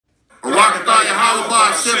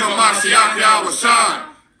Hashem HaMashiach Yahushua.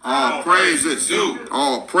 All praises.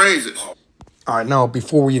 All praises. All right, now,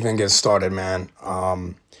 before we even get started, man,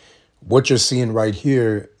 what you're seeing right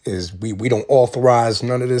here is we don't authorize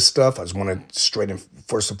none of this stuff. I just want to straight and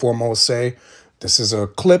first and foremost say this is a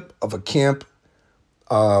clip of a camp,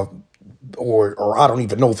 or I don't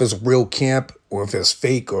even know if it's a real camp or if it's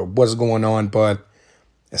fake or what's going on, but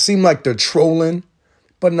it seemed like they're trolling.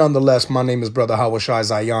 But nonetheless, my name is Brother Hawashai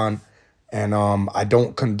Zion, and I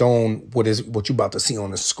don't condone what you're about to see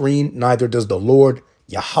on the screen. Neither does the Lord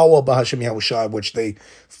Yahweh Bahashem Yahushai, which they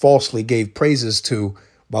falsely gave praises to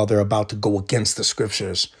while they're about to go against the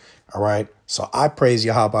scriptures. All right. So I praise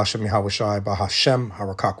Yahweh Bahashem Yahushai Bahashem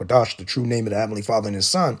Harakwadash, the true name of the Heavenly Father and His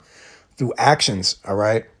Son, through actions. All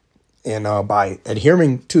right. And by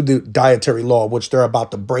adhering to the dietary law, which they're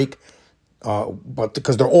about to break, but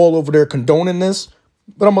because they're all over there condoning this.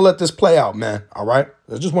 But I'm going to let this play out, man. All right.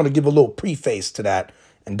 I just want to give a little preface to that.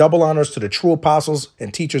 And double honors to the true apostles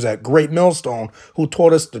and teachers at Great Millstone who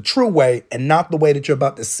taught us the true way and not the way that you're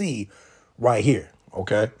about to see right here.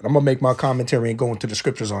 Okay. And I'm going to make my commentary and go into the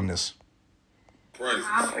scriptures on this. Praise.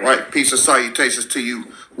 All right. Peace and salutations to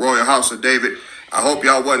you, Royal House of David. I hope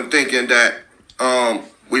y'all wasn't thinking that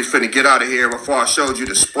we finna get out of here before I showed you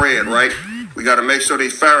the spread, right? We got to make sure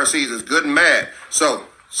these Pharisees is good and mad. So,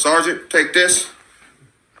 Sergeant, take this.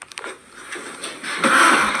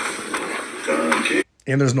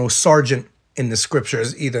 And there's no sergeant in the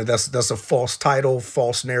scriptures either. That's a false title,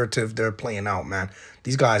 false narrative they're playing out, man.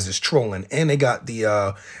 These guys is trolling. And they got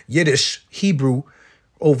the Yiddish Hebrew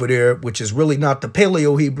over there, which is really not the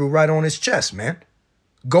Paleo Hebrew, right on his chest, man.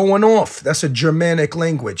 Going off. That's a Germanic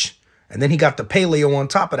language. And then he got the Paleo on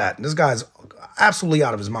top of that. And this guy's absolutely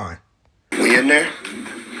out of his mind. We in there?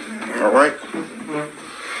 All right.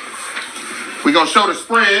 We gonna show the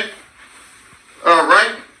spread. All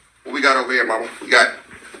right. What we got over here, mama? We got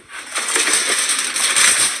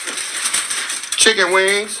chicken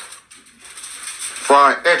wings,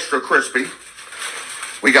 fried extra crispy.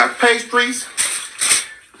 We got pastries.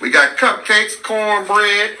 We got cupcakes,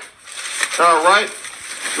 cornbread. All right.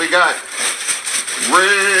 We got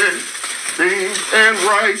red beans and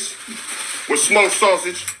rice with smoked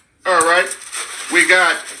sausage. All right. We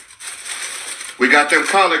got them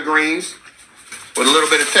collard greens with a little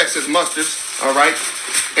bit of Texas mustard. All right.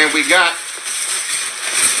 And we got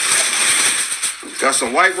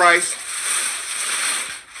some white rice.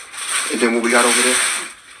 And then what we got over there?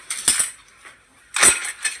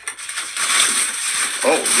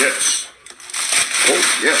 Oh, yes. Oh,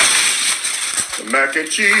 yes. The mac and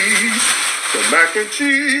cheese. The mac and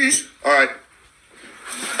cheese. All right.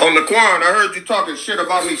 On the Quan, I heard you talking shit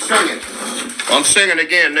about me singing. I'm singing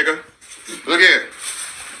again, nigga. Look here.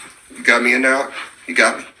 You got me in there. You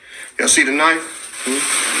got me. Y'all see the knife?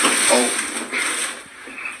 Oh,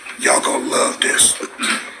 y'all gonna love this.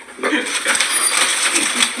 Look.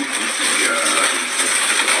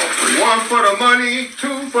 One for the money,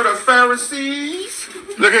 two for the Pharisees.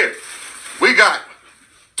 Look here. We got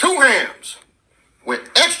 2 hams with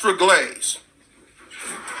extra glaze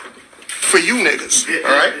for you niggas.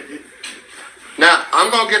 All right? Now,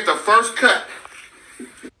 I'm gonna get the first cut.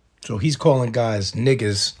 So he's calling guys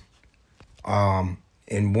niggas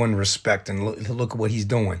in one respect, and look at what he's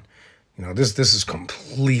doing. You know, this is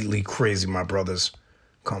completely crazy, my brothers.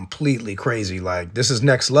 Completely crazy. Like, this is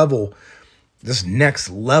next level. This next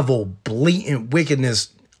level blatant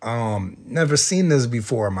wickedness. Never seen this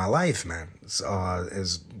before in my life, man.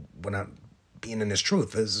 Is when I'm being in this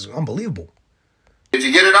truth. This is unbelievable. Did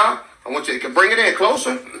you get it out? I want you to bring it in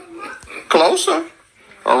closer. Closer.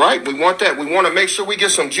 All right, we want that. We want to make sure we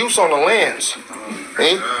get some juice on the lens.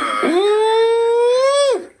 Hey?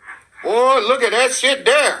 Ooh! Boy, look at that shit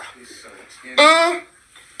there.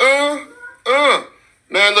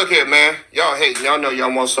 Man, look here, man. Y'all hating. Y'all know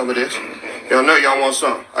y'all want some of this. Y'all know y'all want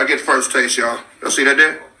some. I get first taste, y'all. Y'all see that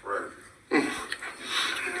there?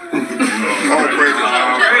 All praises.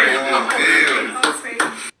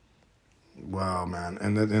 Wow, man.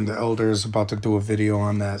 And the elder is about to do a video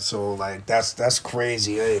on that. So, like, that's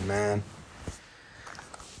crazy. Hey, man.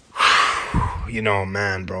 You know,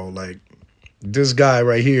 man, bro. Like, this guy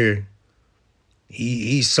right here,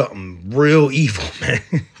 he's something real evil, man.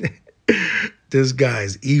 This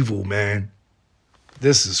guy's evil, man.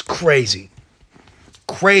 This is crazy.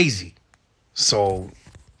 Crazy. So,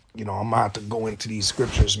 you know, I'm going to have to go into these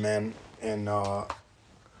scriptures, man, and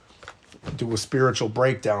do a spiritual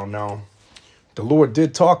breakdown now. The Lord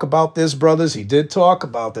did talk about this, brothers. He did talk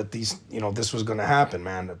about that these, you know, this was going to happen,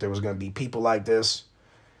 man, that there was going to be people like this.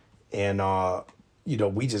 And, you know,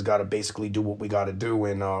 we just got to basically do what we got to do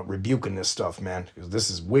in rebuking this stuff, man, because this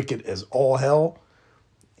is wicked as all hell.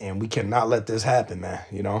 And we cannot let this happen, man,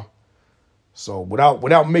 you know. So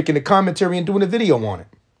without making a commentary and doing a video on it.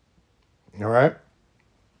 All right.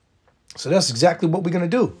 So that's exactly what we're going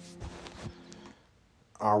to do.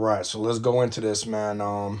 All right. So let's go into this, man.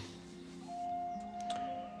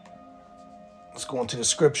 Let's go into the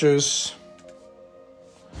scriptures.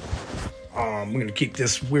 We're going to keep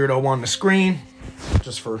this weirdo on the screen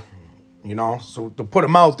just for, you know, so to put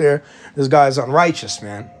him out there. This guy's unrighteous,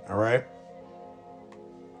 man. All right.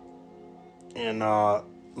 And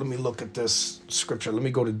let me look at this scripture. Let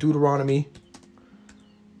me go to Deuteronomy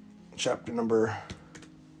chapter number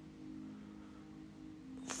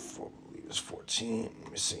 4, I believe it's 14.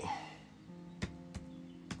 Let me see.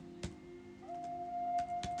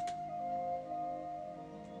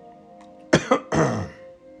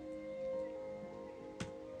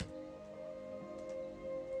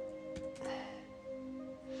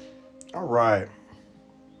 All right.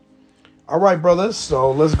 All right, brothers.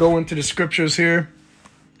 So let's go into the scriptures here.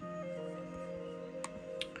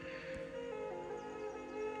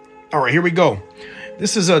 All right, here we go.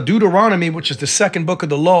 This is Deuteronomy, which is the second book of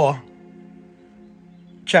the law,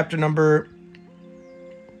 chapter number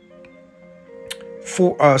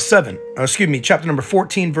 7. Excuse me, chapter number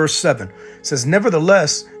 14, verse 7. It says,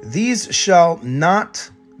 "Nevertheless, ye shall not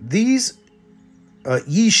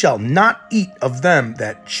eat of them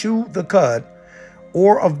that chew the cud,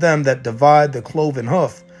 or of them that divide the cloven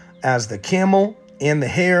hoof, as the camel and the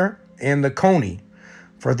hare and the coney,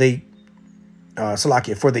 for they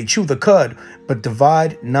chew the cud, but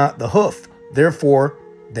divide not the hoof. Therefore,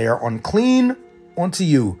 they are unclean unto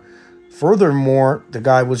you." Furthermore, the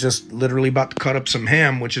guy was just literally about to cut up some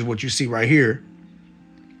ham, which is what you see right here.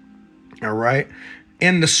 All right.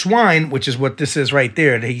 And the swine, which is what this is right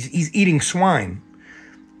there. He's eating swine.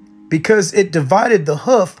 Because it divided the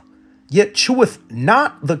hoof, yet cheweth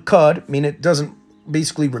not the cud. I mean, it doesn't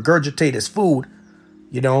basically regurgitate his food,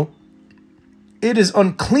 you know. "It is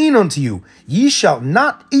unclean unto you. Ye shall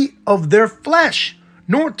not eat of their flesh,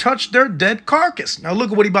 nor touch their dead carcass." Now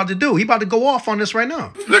look at what he about to do. He about to go off on this right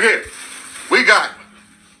now. Look here. We got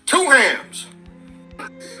 2 hams.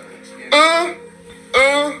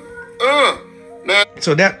 Man.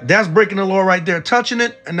 So that's breaking the law right there, touching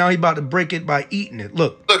it, and now he about to break it by eating it.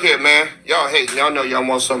 Look. Look here, man. Y'all hating. Y'all know y'all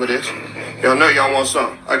want some of this. Y'all know y'all want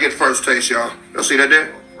some. I get first taste, y'all. Y'all see that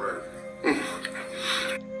there?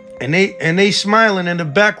 And they smiling in the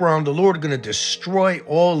background. The Lord gonna destroy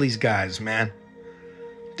all these guys, man.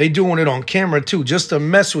 They doing it on camera too, just to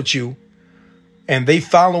mess with you. And they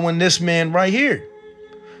following this man right here.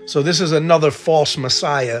 So this is another false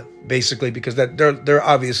Messiah, basically, because that they're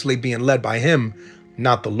obviously being led by him,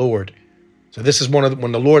 not the Lord. So this is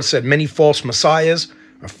when the Lord said many false messiahs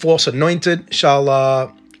or false anointed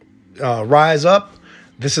shall rise up.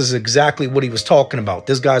 This is exactly what he was talking about.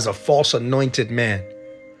 This guy's a false anointed man.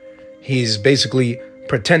 He's basically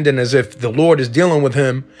pretending as if the Lord is dealing with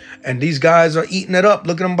him, and these guys are eating it up.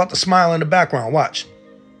 Look at them about to smile in the background. Watch.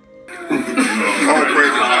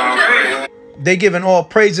 They giving all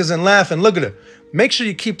praises and laughing. Look at it. Make sure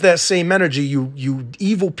you keep that same energy, you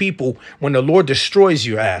evil people, when the Lord destroys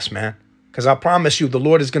your ass, man. Because I promise you, the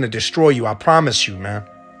Lord is going to destroy you. I promise you, man.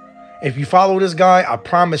 If you follow this guy, I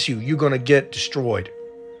promise you, you're going to get destroyed.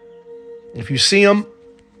 If you see him,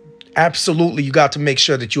 absolutely, you got to make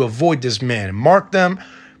sure that you avoid this man. Mark them,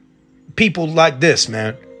 people like this,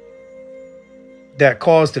 man, that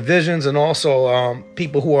cause divisions, and also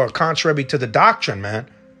people who are contrary to the doctrine, man.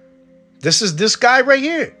 This is this guy right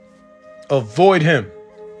here. Avoid him.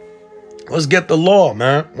 Let's get the law,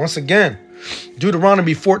 man. Once again,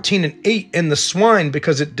 Deuteronomy 14:8, "In the swine,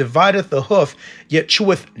 because it divideth the hoof, yet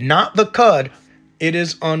cheweth not the cud, it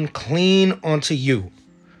is unclean unto you.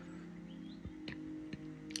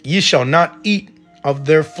 Ye shall not eat of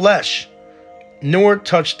their flesh, nor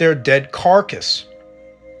touch their dead carcass."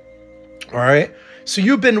 All right. So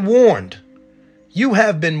you've been warned. You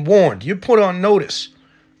have been warned. You're put on notice.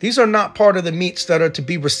 These are not part of the meats that are to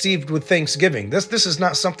be received with thanksgiving. This is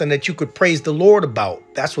not something that you could praise the Lord about.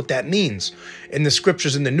 That's what that means. In the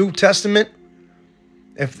scriptures in the New Testament,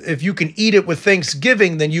 if you can eat it with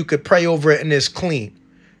thanksgiving, then you could pray over it and it's clean.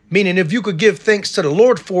 Meaning if you could give thanks to the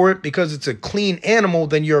Lord for it because it's a clean animal,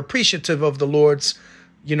 then you're appreciative of the Lord's,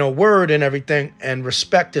 word and everything, and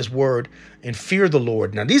respect his word and fear the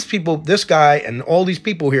Lord. Now these people, this guy and all these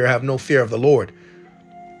people here have no fear of the Lord.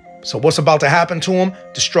 So what's about to happen to him?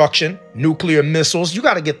 Destruction, nuclear missiles. You're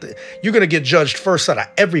going to get judged first out of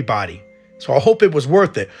everybody. So I hope it was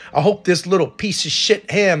worth it. I hope this little piece of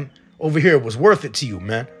shit ham over here was worth it to you,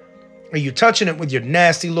 man. And you're touching it with your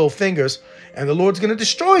nasty little fingers, and the Lord's going to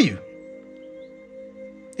destroy you.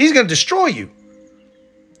 He's going to destroy you.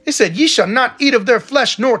 He said, ye shall not eat of their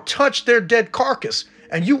flesh, nor touch their dead carcass.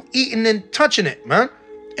 And you eating and touching it, man.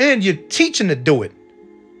 And you're teaching to do it.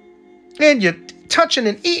 And you're touching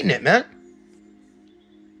and eating it, man.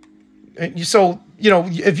 And so,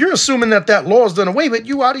 if you're assuming that law is done away with,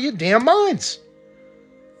 you out of your damn minds.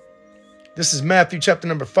 This is Matthew chapter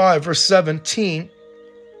number 5, verse 17.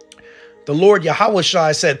 The Lord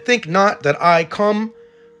Yahushua said, think not that I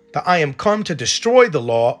am come to destroy the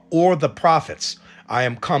law or the prophets. I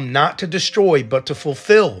am come not to destroy, but to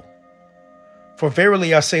fulfill. For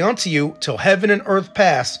verily I say unto you, till heaven and earth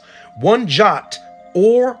pass, one jot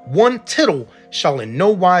or one tittle shall in no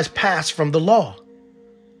wise pass from the law,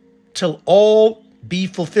 till all be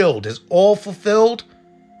fulfilled. Is all fulfilled?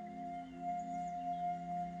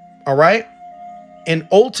 All right? And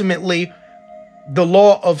ultimately, the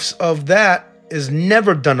law of that is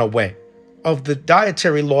never done away. Of the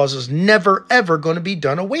dietary laws is never, ever going to be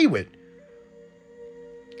done away with.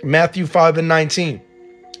 Matthew 5 and 19.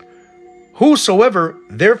 Whosoever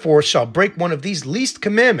therefore shall break one of these least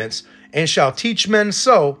commandments and shall teach men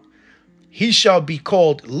so, he shall be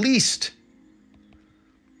called least.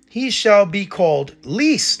 He shall be called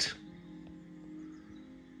least.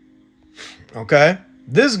 Okay?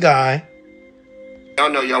 This guy. Y'all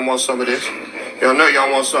know y'all want some of this. Y'all know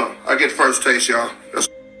y'all want some. I get first taste, y'all.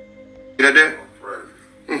 Get that there?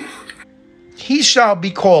 He shall be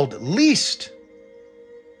called least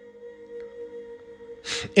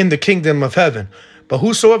in the kingdom of heaven. But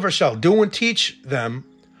whosoever shall do and teach them,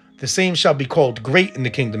 the same shall be called great in the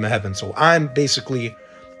kingdom of heaven. So I'm basically,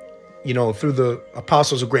 through the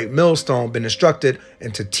apostles of Great Millstone, been instructed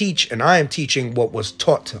and to teach, and I am teaching what was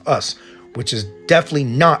taught to us, which is definitely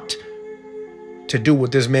not to do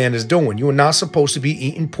what this man is doing. You are not supposed to be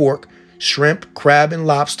eating pork, shrimp, crab, and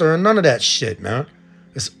lobster, and none of that shit, man.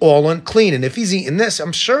 It's all unclean. And if he's eating this,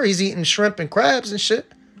 I'm sure he's eating shrimp and crabs and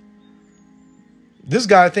shit. This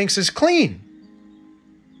guy thinks it's clean.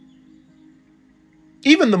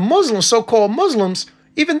 Even the Muslims, so-called Muslims,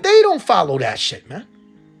 even they don't follow that shit, man.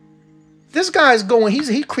 This guy's going,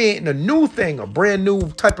 he's creating a new thing, a brand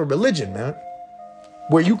new type of religion, man.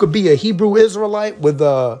 Where you could be a Hebrew Israelite with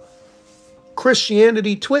a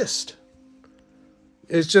Christianity twist.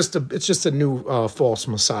 It's just a new false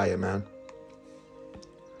messiah, man.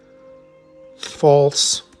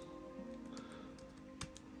 False.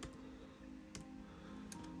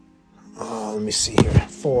 Let me see here.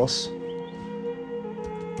 False.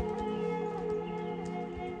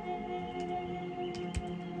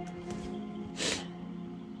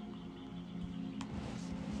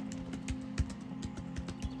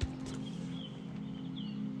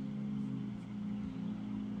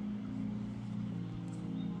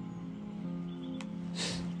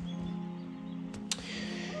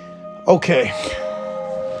 Okay,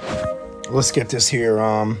 let's get this here.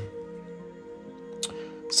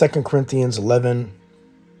 2 Corinthians 11.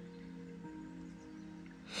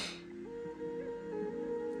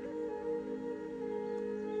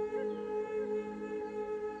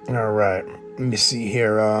 All right, let me see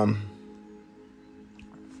here. All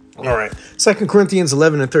right, 2 Corinthians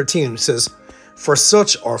 11 and 13 says, for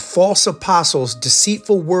such are false apostles,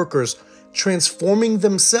 deceitful workers, transforming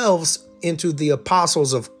themselves into the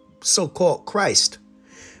apostles of so-called Christ,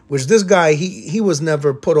 which this guy, he was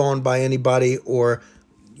never put on by anybody or,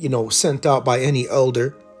 sent out by any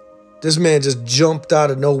elder. This man just jumped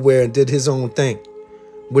out of nowhere and did his own thing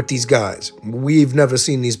with these guys. We've never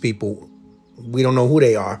seen these people. We don't know who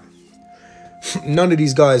they are. None of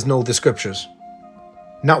these guys know the scriptures.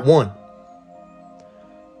 Not one.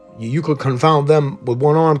 You could confound them with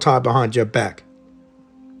one arm tied behind your back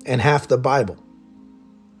and half the Bible.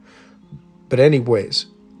 But anyways,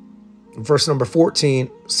 verse number 14,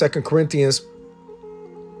 2 Corinthians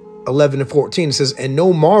 11 and 14, it says, and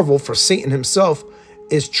no marvel, for Satan himself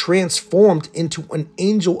is transformed into an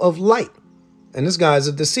angel of light. And this guy's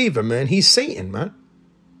a deceiver, man. He's Satan, man.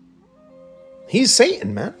 He's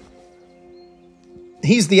Satan, man.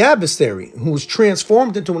 He's the adversary who's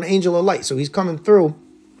transformed into an angel of light. So he's coming through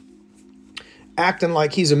acting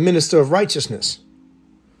like he's a minister of righteousness.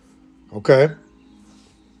 Okay.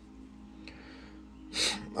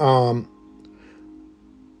 2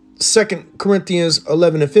 Corinthians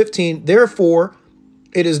 11 and 15, therefore,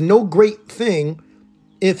 it is no great thing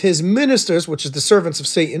if his ministers, which is the servants of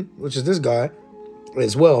Satan, which is this guy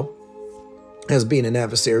as well, as being an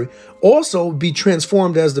adversary, also be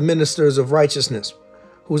transformed as the ministers of righteousness,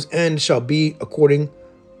 whose end shall be according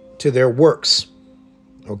to their works.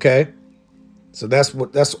 Okay? So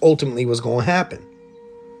that's ultimately what's going to happen.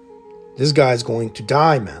 This guy's going to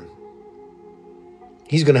die, man.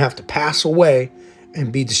 He's going to have to pass away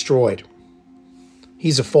and be destroyed.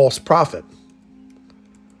 he's a false prophet.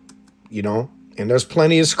 You know, and there's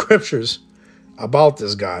plenty of scriptures about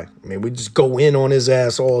this guy. I mean, we just go in on his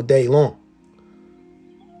ass all day long.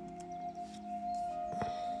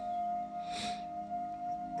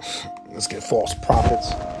 Let's get false prophets.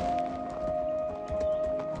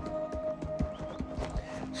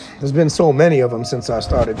 There's been so many of them since I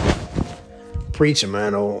started preaching,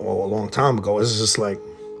 man, or a long time ago. It's just like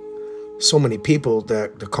so many people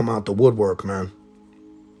that come out the woodwork, man.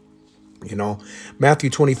 You know,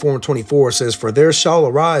 Matthew 24:24 says, "For there shall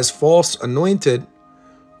arise false anointed,"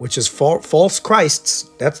 which is false Christs,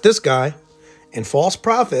 that's this guy, "and false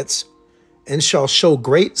prophets, and shall show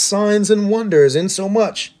great signs and wonders,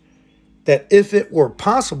 insomuch that if it were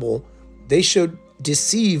possible, they should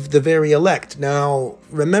deceive the very elect." Now,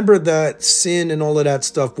 remember that sin and all of that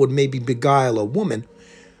stuff would maybe beguile a woman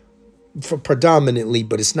for predominantly,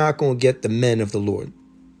 but it's not going to get the men of the Lord.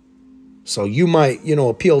 So you might, you know,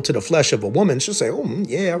 appeal to the flesh of a woman. She'll say, "Oh,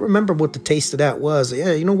 yeah, I remember what the taste of that was.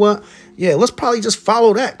 Yeah, you know what? Yeah, let's probably just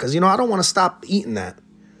follow that because, you know, I don't want to stop eating that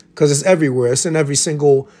because it's everywhere. It's in every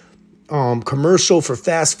single commercial for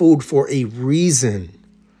fast food for a reason.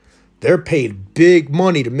 They're paid big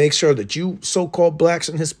money to make sure that you so-called blacks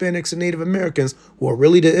and Hispanics and Native Americans, who are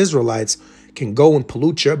really the Israelites, can go and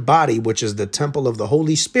pollute your body, which is the temple of the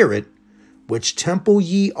Holy Spirit, which temple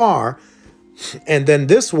ye are. And then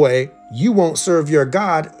this way, you won't serve your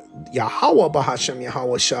God, Yahweh Bahashem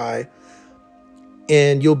Yahweh Shai,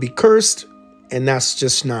 and you'll be cursed. And that's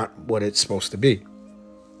just not what it's supposed to be.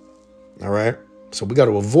 All right. So we got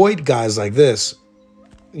to avoid guys like this.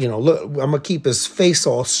 You know, look, I'm going to keep his face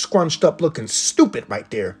all scrunched up looking stupid right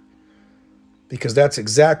there. Because that's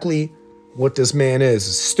exactly what this man is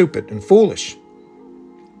stupid and foolish.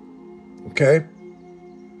 Okay.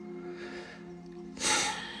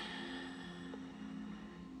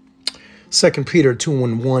 2 Peter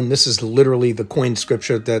 2:1. This is literally the coined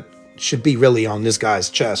scripture that should be really on this guy's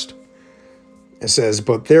chest. It says,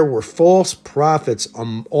 "But there were false prophets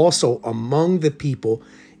also among the people,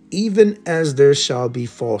 even as there shall be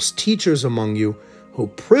false teachers among you, who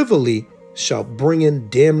privily shall bring in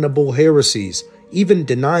damnable heresies, even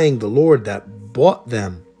denying the Lord that bought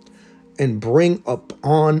them, and bring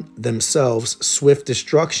upon themselves swift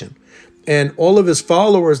destruction." And all of his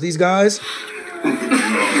followers, these guys,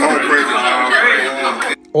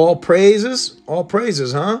 all praises,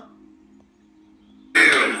 huh?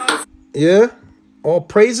 Yeah, all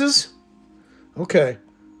praises. Okay,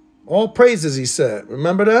 all praises, he said.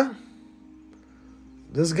 Remember that?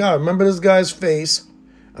 This guy, remember this guy's face.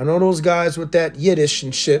 I know those guys with that Yiddish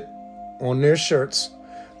and shit on their shirts.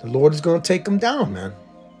 The Lord is going to take them down, man.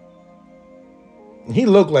 And he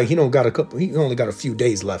looked like he only got a few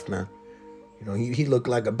days left, man. You know, he looked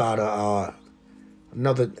like about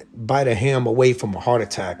another bite of ham away from a heart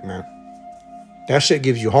attack, man. That shit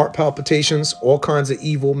gives you heart palpitations, all kinds of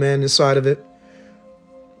evil, man, inside of it.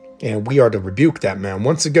 And we are to rebuke that, man.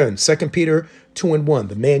 Once again, 2 Peter 2:1,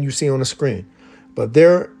 the man you see on the screen. "But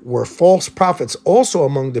there were false prophets also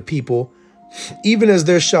among the people, even as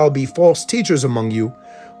there shall be false teachers among you,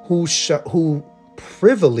 who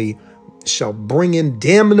privily shall bring in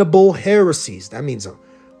damnable heresies." That means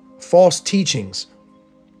false teachings.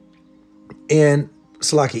 And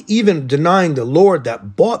Salaki, even denying the Lord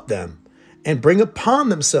that bought them, and bring upon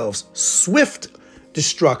themselves swift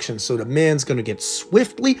destruction. So the man's going to get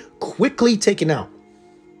quickly taken out.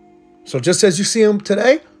 So just as you see him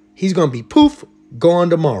today, he's going to be poof, gone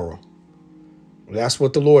tomorrow. That's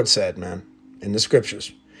what the Lord said, man, in the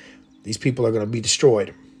scriptures. These people are going to be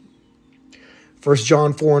destroyed. 1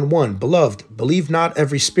 John 4:1, "Beloved, believe not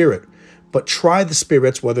every spirit, but try the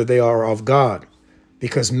spirits whether they are of God.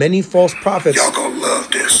 Because many false prophets..." Y'all gonna love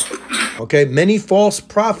this. Okay, many false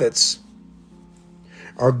prophets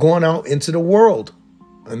are going out into the world.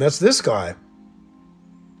 And that's this guy.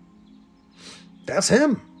 That's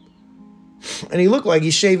him. And he looked like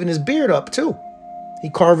he's shaving his beard up too. He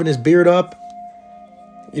carving his beard up.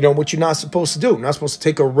 You know, what you're not supposed to do. You're not supposed to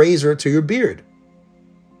take a razor to your beard.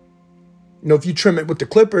 You know, if you trim it with the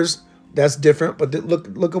clippers, that's different. But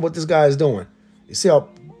look at what this guy is doing. You see how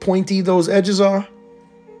pointy those edges are?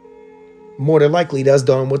 More than likely, that's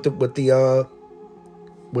done with the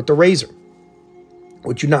razor.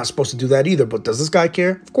 Which you're not supposed to do that either. But does this guy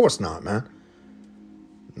care? Of course not, man.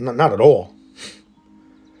 Not at all.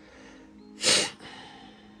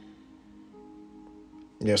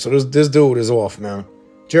 Yeah, so this dude is off, man.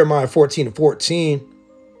 Jeremiah 14:14.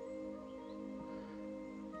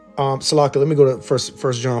 Salaka, let me go to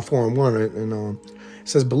First John 4:1, and it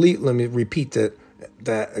says, "Believe." Let me repeat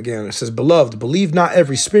that again. It says, "Beloved, believe not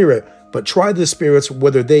every spirit, but try the spirits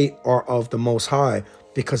whether they are of the Most High,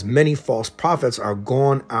 because many false prophets are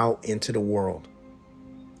gone out into the world.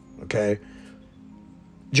 Okay.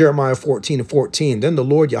 Jeremiah 14:14. Then the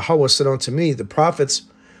Lord Yahweh said unto me, the prophets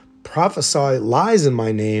prophesy lies in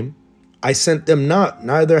my name. I sent them not,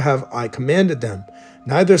 neither have I commanded them,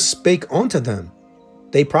 neither spake unto them.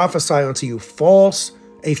 They prophesy unto you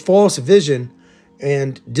a false vision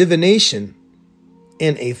and divination,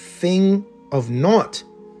 and a thing of naught,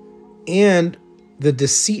 and the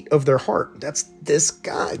deceit of their heart. That's this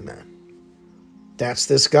guy, man. That's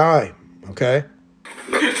this guy, okay?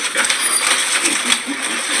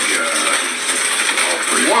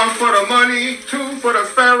 One for the money, two for the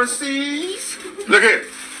Pharisees. Look here.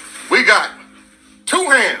 We got 2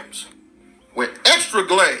 hams with extra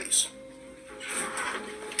glaze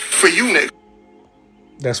for you, nigga.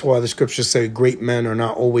 That's why the scriptures say great men are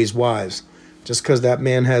not always wise. Just because that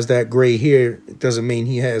man has that gray hair, it doesn't mean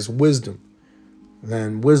he has wisdom.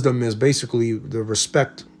 Then wisdom is basically the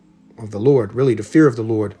respect of the Lord. Really, the fear of the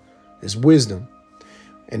Lord is wisdom.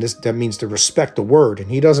 And that means to respect the word.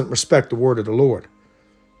 And he doesn't respect the word of the Lord.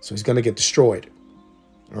 So he's going to get destroyed.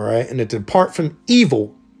 All right. And to depart from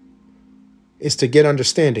evil is to get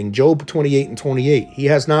understanding. Job 28:28. He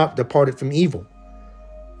has not departed from evil.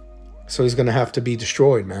 So he's going to have to be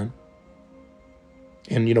destroyed, man.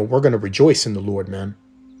 And, you know, we're going to rejoice in the Lord, man.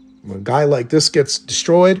 When a guy like this gets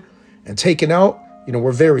destroyed and taken out, you know,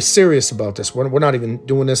 we're very serious about this. We're not even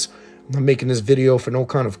doing this. I'm not making this video for no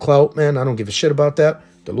kind of clout, man. I don't give a shit about that.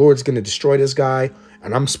 The Lord's going to destroy this guy.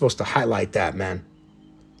 And I'm supposed to highlight that, man.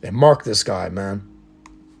 And mark this guy, man.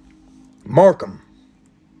 Mark him.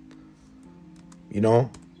 You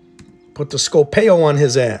know, put the Scopeo on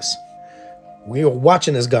his ass. We are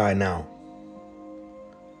watching this guy now.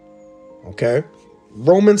 Okay.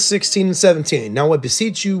 Romans 16:17. Now I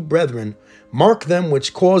beseech you, brethren, mark them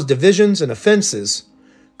which cause divisions and offenses,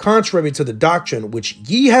 contrary to the doctrine which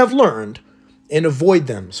ye have learned, and avoid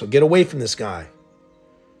them. So get away from this guy.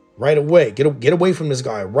 Right away. Get away from this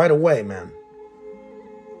guy right away, man.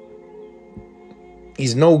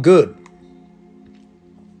 He's no good.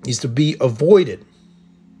 He's to be avoided.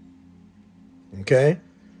 Okay?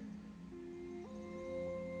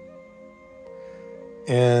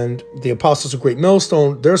 And the apostles of Great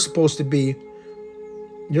Millstone, they're supposed to be,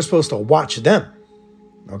 you're supposed to watch them.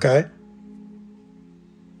 Okay?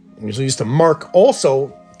 And so you used to mark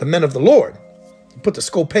also the men of the Lord. Put the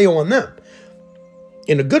Scopeo on them.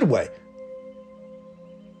 In a good way.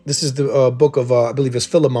 This is the book of, I believe it's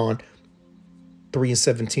Philemon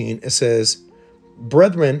 3:17. It says,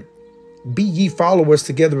 brethren, be ye followers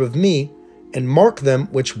together of me, and mark them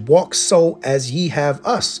which walk so as ye have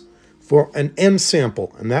us, for an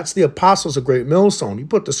ensample. And that's the apostles of Great Millstone. You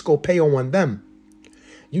put the Scopeo on them.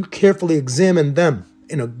 You carefully examine them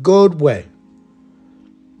in a good way.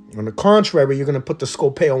 On the contrary, you're going to put the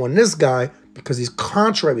Scopeo on this guy because he's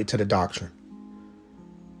contrary to the doctrine.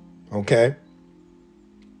 Okay?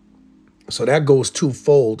 So that goes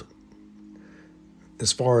twofold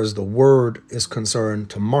as far as the word is concerned,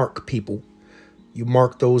 to mark people. You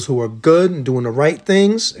mark those who are good and doing the right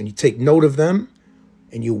things, and you take note of them,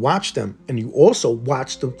 and you watch them. And you also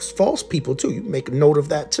watch the false people too. You make a note of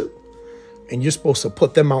that too. And you're supposed to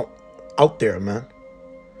put them out there, man.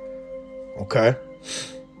 Okay?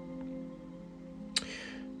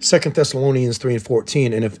 2 Thessalonians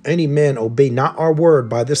 3:14. And if any man obey not our word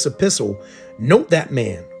by this epistle, note that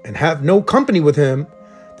man, and have no company with him,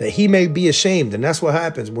 that he may be ashamed. And that's what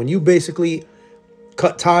happens when you basically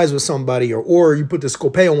cut ties with somebody, or you put the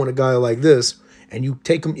Scopeo on a guy like this, and you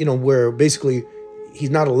take him, you know, where basically he's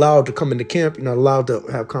not allowed to come into camp. You're not allowed to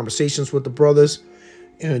have conversations with the brothers,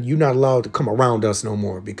 and you're not allowed to come around us no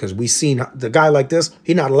more, because we seen the guy like this.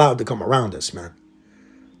 He's not allowed to come around us, man.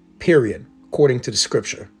 Period. According to the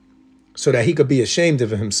scripture, so that he could be ashamed of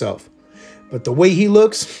himself. But the way he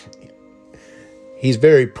looks, he's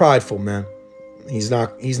very prideful, man. He's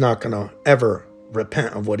not gonna ever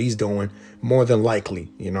repent of what he's doing, more than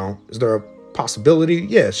likely, you know. Is there a possibility?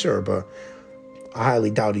 Yeah, sure, but I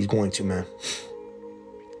highly doubt he's going to, man.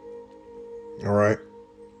 All right.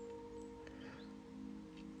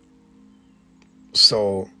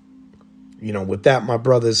 So, you know, with that, my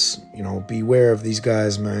brothers, you know, beware of these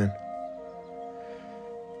guys, man.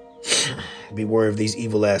 Beware of these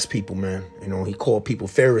evil ass people, man. You know, he called people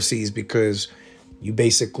Pharisees because you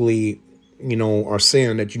basically, you know, are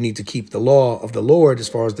saying that you need to keep the law of the Lord as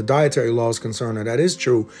far as the dietary law is concerned. And that is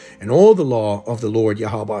true. And all the law of the Lord,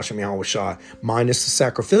 Yahweh Hashem Yahweh Shai, minus the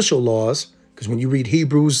sacrificial laws. Because when you read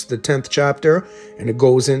Hebrews, the 10th chapter, and it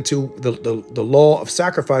goes into the law of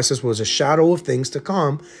sacrifices was a shadow of things to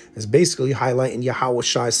come, is basically highlighting Yahweh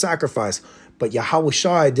Shai's sacrifice. But Yahweh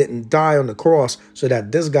Shai didn't die on the cross so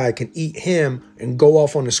that this guy can eat him and go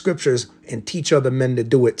off on the scriptures and teach other men to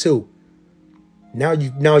do it too. Now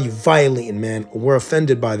you violating, man. We're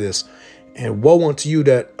offended by this. And woe unto you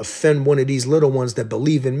that offend one of these little ones that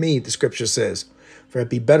believe in me, the scripture says. For it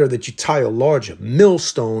be better that you tie a large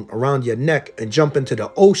millstone around your neck and jump into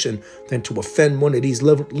the ocean than to offend one of these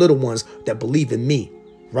little ones that believe in me.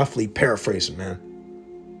 Roughly paraphrasing, man.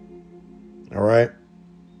 All right.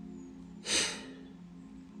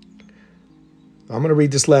 I'm going to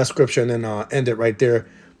read this last scripture and then end it right there.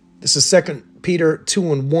 This is 2 Peter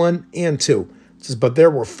 2:1 and 2. It says, but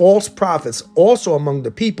there were false prophets also among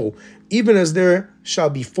the people, even as there shall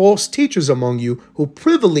be false teachers among you, who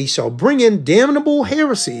privily shall bring in damnable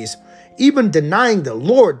heresies, even denying the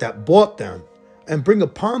Lord that bought them, and bring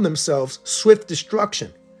upon themselves swift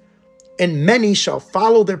destruction. And many shall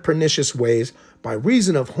follow their pernicious ways, by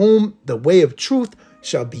reason of whom the way of truth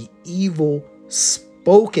shall be evil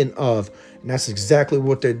spoken of. And that's exactly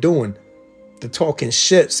what they're doing. They're talking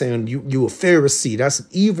shit, saying you a Pharisee. That's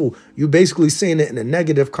evil. You're basically saying it in a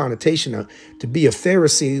negative connotation. To be a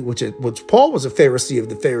Pharisee, which Paul was a Pharisee of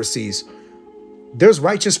the Pharisees. There's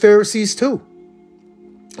righteous Pharisees too.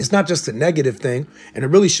 It's not just a negative thing, and it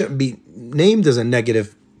really shouldn't be named as a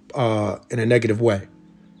negative in a negative way.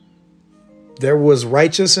 There was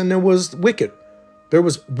righteous and there was wicked. There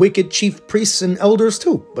was wicked chief priests and elders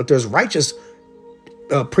too, but there's righteous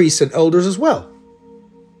priests and elders as well.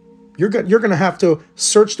 You're going to have to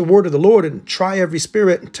search the word of the Lord and try every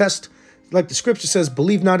spirit and test, like the scripture says,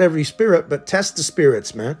 believe not every spirit, but test the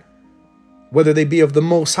spirits, man. Whether they be of the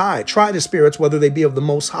Most High. Try the spirits, whether they be of the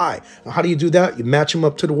Most High. Now, how do you do that? You match them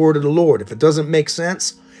up to the word of the Lord. If it doesn't make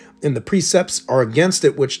sense and the precepts are against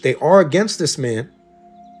it, which they are against this man,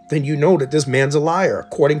 then you know that this man's a liar,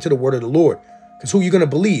 according to the word of the Lord. Because who are you going to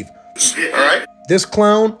believe? All right. This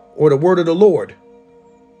clown or the word of the Lord?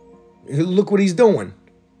 Look what he's doing.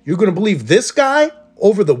 You're going to believe this guy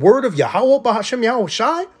over the word of Yahweh Bahashem Yahweh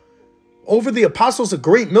Shai? Over the apostles of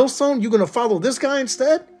Great Millstone? You're going to follow this guy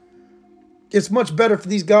instead? It's much better for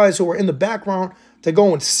these guys who are in the background to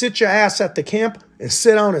go and sit your ass at the camp and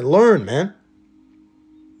sit down and learn, man.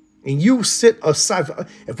 And you sit aside.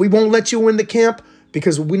 If we won't let you in the camp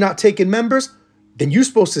because we're not taking members, then you're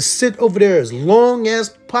supposed to sit over there as long as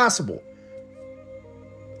possible.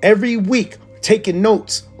 Every week, taking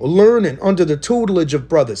notes, learning under the tutelage of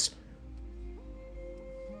brothers.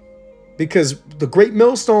 Because the Great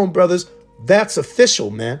Millstone brothers, that's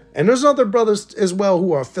official, man. And there's other brothers as well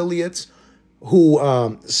who are affiliates,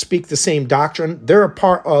 who speak the same doctrine. They're a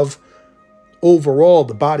part of, overall,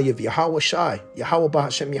 the body of Yahweh Shai. Yahweh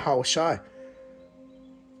Bahashem Yahweh Shai.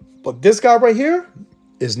 But this guy right here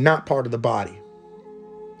is not part of the body.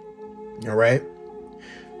 All right?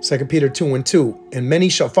 2 Peter 2:2, and many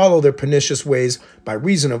shall follow their pernicious ways, by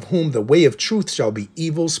reason of whom the way of truth shall be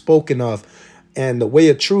evil spoken of. And the way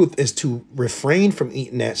of truth is to refrain from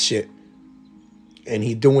eating that shit. And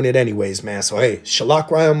he doing it anyways, man. So, hey, Shalak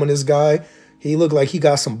Rayam on this guy. He looked like he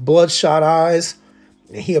got some bloodshot eyes.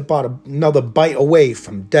 And he about another bite away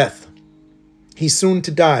from death. He's soon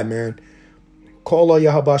to die, man. Call all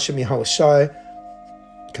Yahweh Shem Yahweh Shai.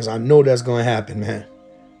 Because I know that's going to happen, man.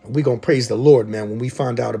 We're going to praise the Lord, man, when we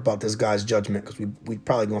find out about this guy's judgment, because we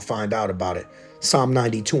probably going to find out about it. Psalm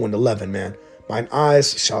 92:11, man. Mine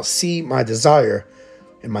eyes shall see my desire,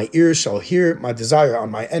 and my ears shall hear my desire on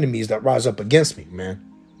my enemies that rise up against me, man.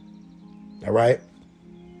 All right?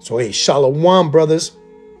 So, hey, shalom, brothers.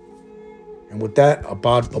 And with that,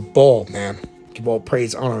 abad babal, man. Give all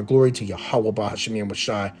praise, honor, and glory to Yahweh Bahashem Yahweh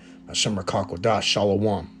Shai, Hashem Rakakodah,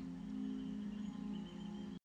 shalom.